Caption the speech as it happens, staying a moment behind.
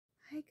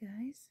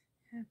guys,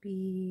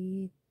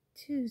 happy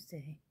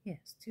Tuesday.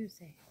 Yes,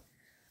 Tuesday.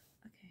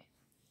 Okay,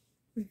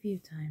 review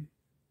time.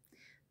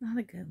 Not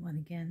a good one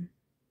again.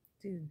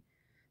 Dude,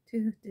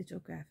 2 digital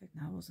graphic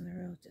novels in a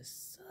row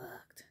just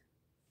sucked.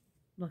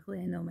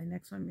 Luckily, I know my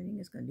next one reading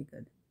is going to be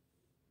good.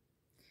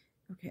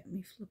 Okay, let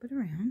me flip it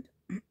around.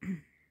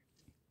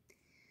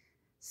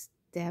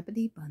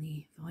 Stabbity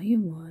Bunny,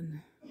 Volume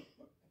 1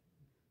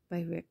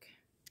 by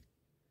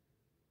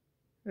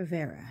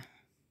Rivera.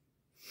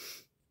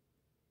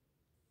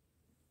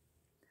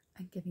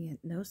 I'm giving it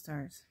no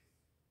stars.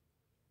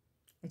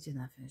 I did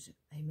not finish it.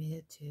 I made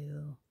it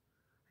to,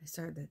 I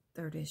started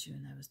the 3rd issue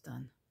and I was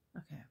done.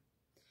 Okay.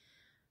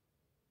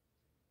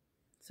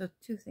 So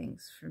 2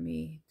 things for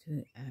me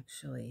to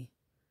actually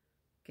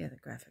get a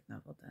graphic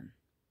novel done.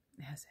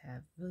 It has to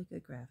have really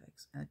good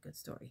graphics and a good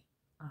story,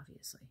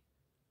 obviously.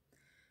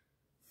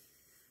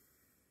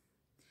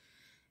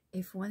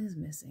 If one is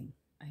missing,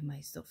 I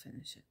might still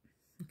finish it.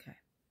 Okay.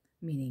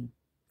 Meaning,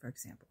 for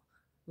example,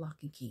 Lock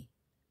and Key.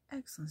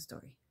 Excellent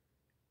story.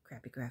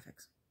 Crappy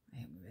graphics.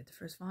 I read the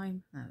 1st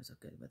volume. I was so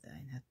good with it. I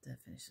didn't have to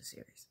finish the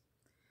series.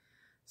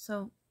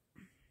 So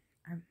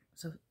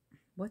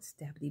what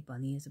Stabbity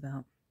Bunny is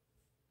about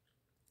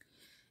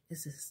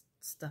is this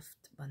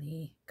stuffed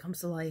bunny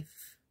comes to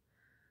life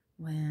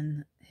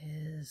when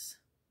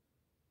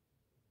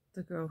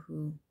the girl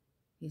who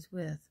he's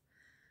with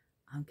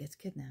gets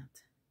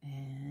kidnapped,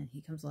 and he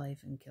comes to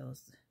life and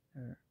kills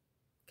her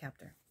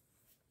captor.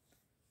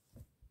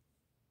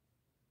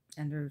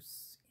 And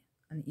there's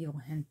an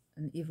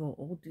evil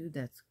old dude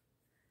that's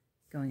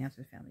going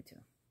after the family too.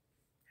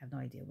 I have no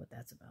idea what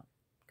that's about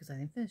because I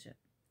didn't finish it.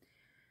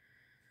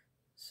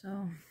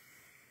 So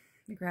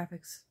the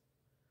graphics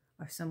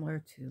are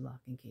similar to Lock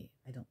and Key.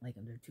 I don't like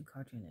them. They're too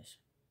cartoonish.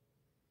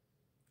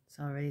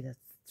 So already that's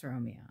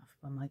throwing me off.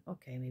 But I'm like,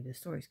 okay, maybe the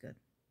story's good.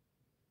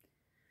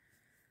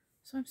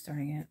 So I'm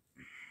starting it.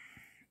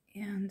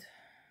 And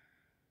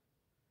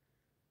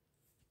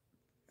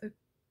the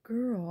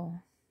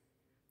girl,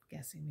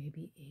 guessing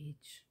maybe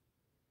age,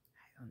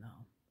 I don't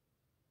know,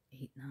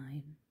 8,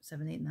 9,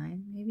 7, 8,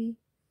 9, maybe.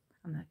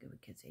 I'm not good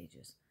with kids'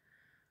 ages.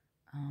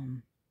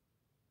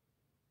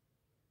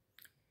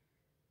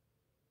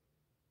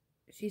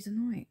 She's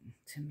annoying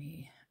to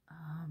me.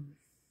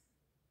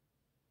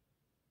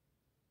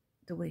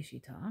 The way she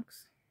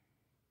talks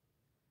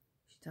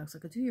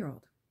like a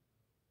 2-year-old.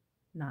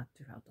 Not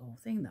throughout the whole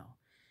thing, though.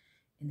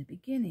 In the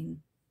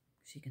beginning,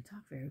 she can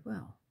talk very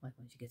well, like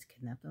when she gets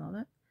kidnapped and all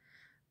that.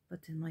 But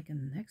then, like in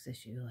the next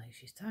issue, like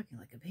she's talking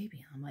like a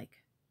baby, and I'm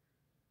like,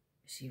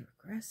 is she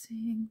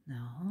regressing?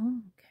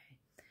 No, okay.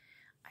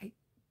 I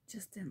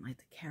just didn't like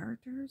the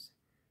characters.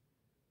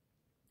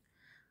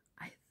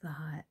 I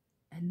thought,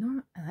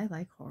 and I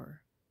like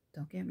horror.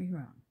 Don't get me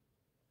wrong.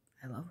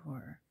 I love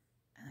horror,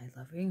 and I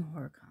love reading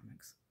horror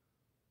comics.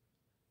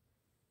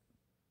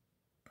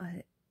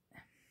 But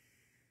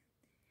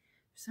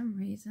for some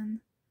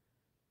reason,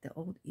 the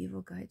old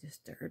evil guy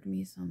just stirred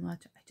me so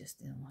much. I just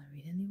didn't want to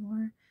read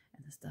anymore.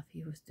 And the stuff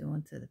he was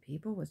doing to the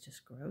people was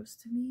just gross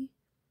to me.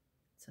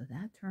 So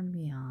that turned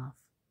me off.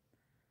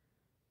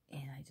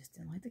 And I just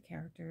didn't like the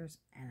characters.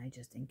 And I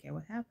just didn't care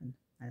what happened.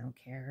 I don't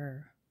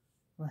care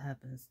what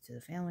happens to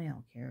the family. I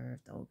don't care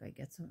if the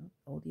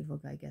old evil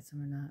guy gets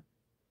him or not.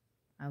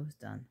 I was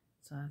done.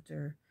 So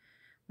after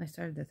when I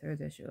started the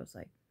 3rd issue, I was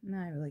like, no,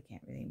 I really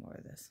can't read any more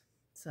of this.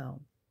 So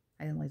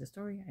I didn't like the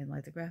story. I didn't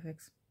like the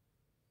graphics.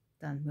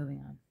 Done. Moving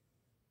on.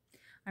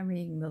 I'm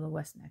reading Middle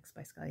West next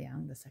by Scott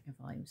Young, the 2nd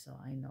volume, so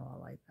I know I'll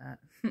like that.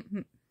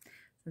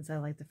 Since I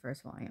like the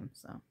 1st volume,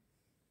 so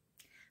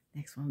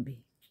next one will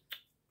be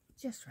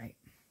just right.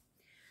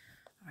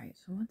 Alright,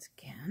 so once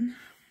again,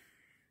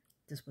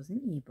 this was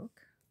an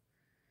ebook,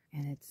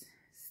 and it's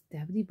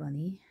Stabbity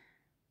Bunny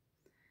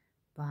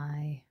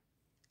by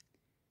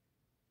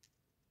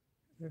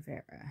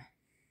Rivera.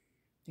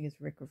 I think it's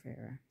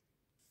Rivera.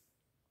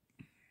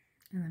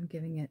 And I'm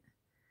giving it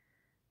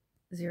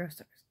 0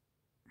 stars.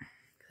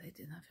 I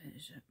did not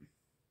finish it.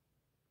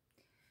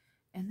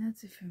 And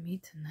that's it for me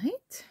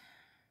tonight.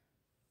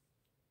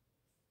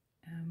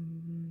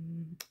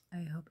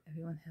 I hope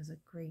everyone has a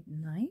great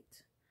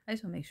night. I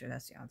just want to make sure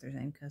that's the author's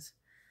name because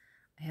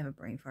I have a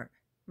brain fart.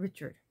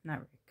 Richard, not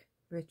Rick.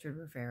 Richard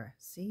Rivera.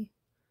 See?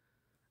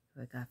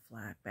 I got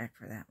flag back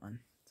for that one.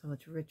 So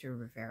it's Richard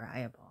Rivera. I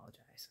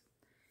apologize.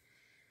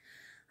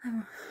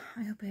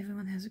 I hope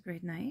everyone has a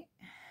great night.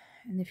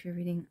 And if you're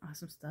reading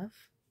awesome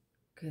stuff,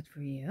 good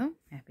for you.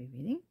 Happy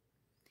reading.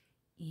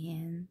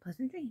 And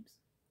pleasant dreams.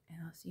 And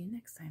I'll see you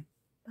next time.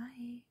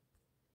 Bye.